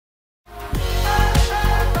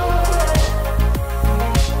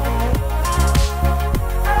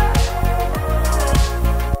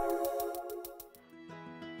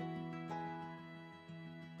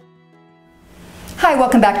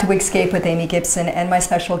Welcome back to Wigscape with Amy Gibson and my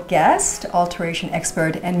special guest, alteration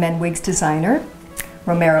expert and men wigs designer,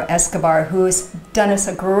 Romero Escobar, who's done us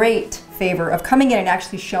a great favor of coming in and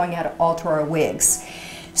actually showing how to alter our wigs.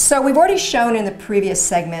 So we've already shown in the previous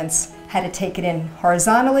segments how to take it in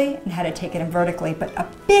horizontally and how to take it in vertically, but a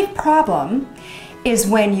big problem is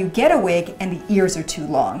when you get a wig and the ears are too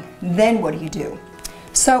long. Then what do?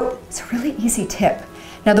 So it's a really easy tip.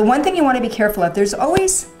 Now the one thing you want to be careful of, there's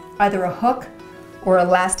always either a hook or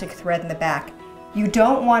elastic thread in the back. You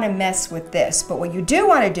don't want to mess with this, but what you do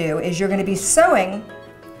want to do is you're going to be sewing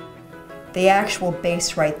the actual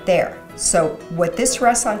base right there. So what this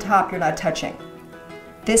rests on top, you're not touching.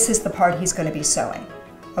 This is the part he's going to be sewing,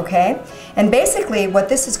 okay? And basically what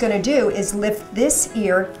this is going to do is lift this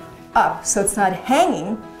ear up so it's not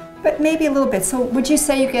hanging, but maybe a little bit. So would you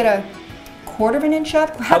say you get a quarter of an inch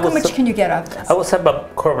up? How much can you get up this? I would say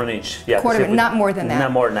about quarter of an inch. Yeah, quarter of an, not more than that.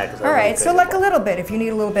 Not more than that. All right, so like a little bit if you need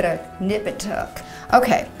a little bit of nip and tuck.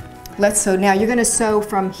 Okay, so now you're going to sew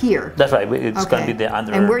from here. That's right. It's going to be the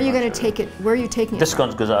under. And where are you going to take it? Where are you taking it? This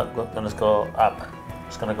one goes up. Going to go up.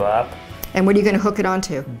 It's going to go up. And what are you going to hook it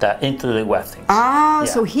onto? Into the wefting. Ah, yeah.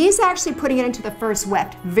 So he's actually putting it into the first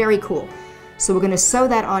weft. Very cool. So we're going to sew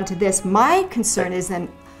that onto this. My concern is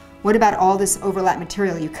then, what about all this overlap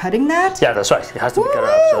material? Are you cutting that? Yeah, that's right. It has to be cut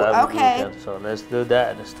up. So that okay. So let's do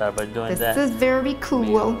that. Let's start by doing that. This is very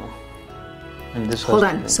cool. And this Hold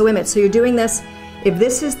on. So wait a minute. So you're doing this. If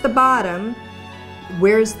this is the bottom,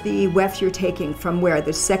 where's the weft you're taking? From where?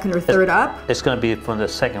 The second or third up? It's going to be from the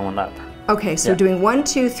second one up. Okay. So we're doing 1,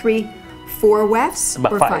 2, 3, 4 wefts?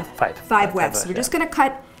 About or five wefts. So we're just going to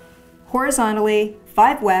cut horizontally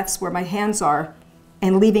 5 wefts where my hands are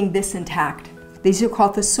and leaving this intact. These are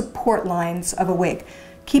called the support lines of a wig.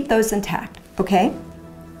 Keep those intact, okay?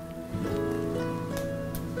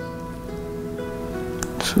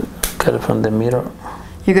 So cut it from the middle.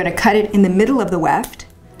 You're going to cut it in the middle of the weft.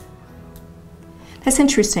 That's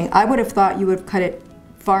interesting. I would have thought you would have cut it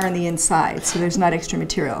far on the inside, so there's not extra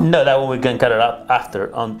material. No, that one we can cut it up after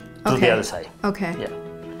to the other side. Okay.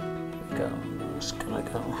 Yeah. Go. Just gonna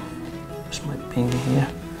go. There's my pin here.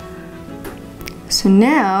 So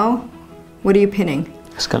now, what are you pinning?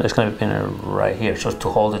 It's gonna be pinned right here, just to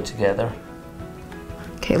hold it together.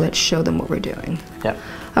 Okay, let's show them what we're doing. Yeah.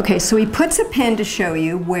 Okay, so he puts a pin to show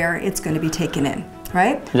you where it's going to be taken in,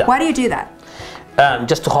 right? Yeah. Why do you do that?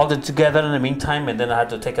 Just to hold it together in the meantime, and then I have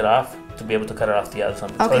to take it off to be able to cut it off the other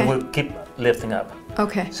side. Okay. So it will keep lifting up.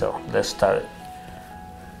 Okay. So let's start it.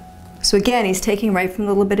 So again, he's taking right from a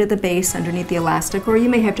little bit of the base underneath the elastic, or you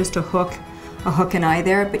may have just a hook and eye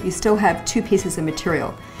there, but you still have 2 pieces of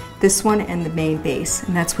material. This one and the main base,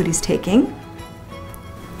 and that's what he's taking.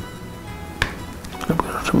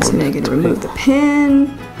 So now you're going to remove the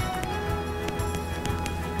pin.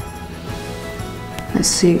 Let's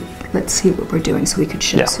see what we're doing so we could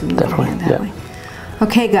show so we move your hand that way.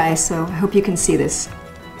 Okay guys, so I hope you can see this.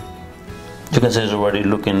 You can see it's already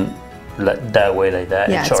looking that way, like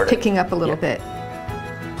that. Yeah, it's picking up a little bit.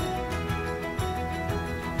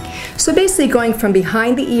 So basically going from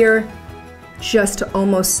behind the ear just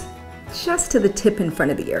to the tip in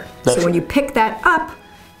front of the ear. So when you pick that up,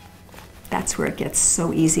 that's where it gets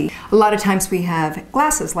so easy. A lot of times we have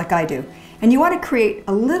glasses like I do, and you want to create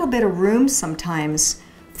a little bit of room sometimes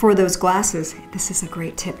for those glasses. This is a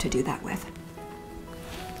great tip to do that with.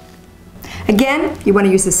 Again, you want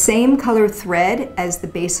to use the same color thread as the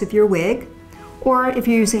base of your wig, or if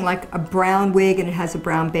you're using like a brown wig and it has a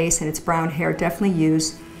brown base and it's brown hair, definitely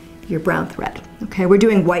use your brown thread. Okay, we're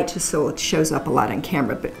doing white just so it shows up a lot on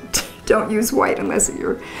camera, but don't use white unless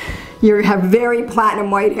you have very platinum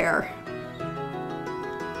white hair.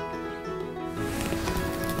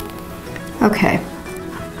 Okay.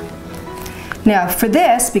 Now for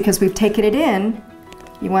this, because we've taken it in,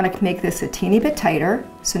 you want to make this a teeny bit tighter,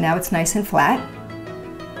 so now it's nice and flat.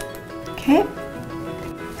 Okay?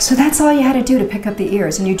 So that's all you had to do to pick up the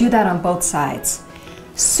ears, and you do that on both sides.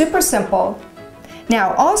 Super simple.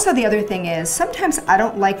 Now also the other thing is, sometimes I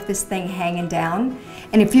don't like this thing hanging down,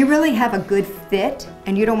 and if you really have a good fit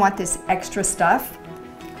and you don't want this extra stuff,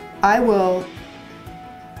 I will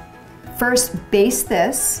first base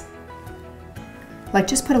this. Like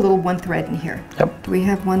just put a little 1 thread in here. Yep. Do we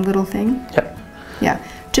have 1 little thing? Yep. Yeah.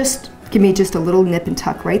 Just give me just a little nip and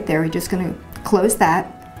tuck right there. You're just going to close that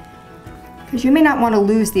because you may not want to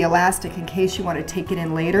lose the elastic in case you want to take it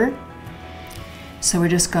in later. So we're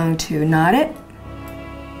just going to knot it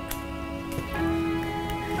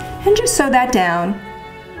and just sew that down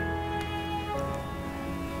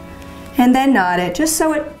and then knot it just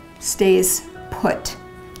so it stays put.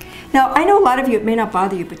 Now I know a lot of you, it may not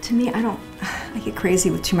bother you, but to me I get crazy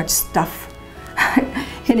with too much stuff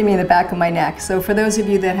hitting me in the back of my neck. So for those of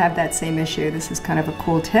you that have that same issue, this is kind of a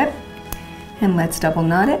cool tip. And let's double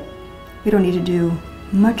knot it. We don't need to do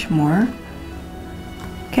much more.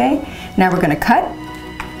 Okay, now we're gonna cut.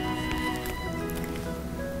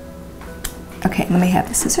 Okay, let me have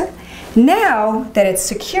the scissor. Now that it's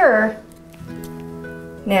secure,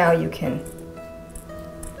 now you can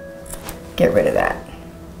get rid of that.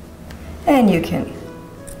 And you can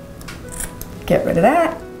get rid of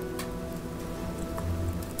that.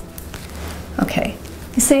 Okay,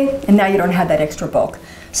 you see? And now you don't have that extra bulk.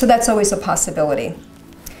 So that's always a possibility.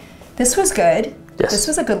 This was good. Yes. This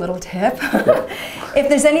was a good little tip. If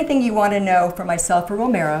there's anything you want to know from myself or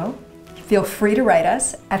Romero, feel free to write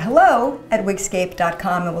us at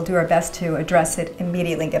hello@wigscape.com and we'll do our best to address it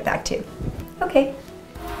immediately and get back to you. Okay.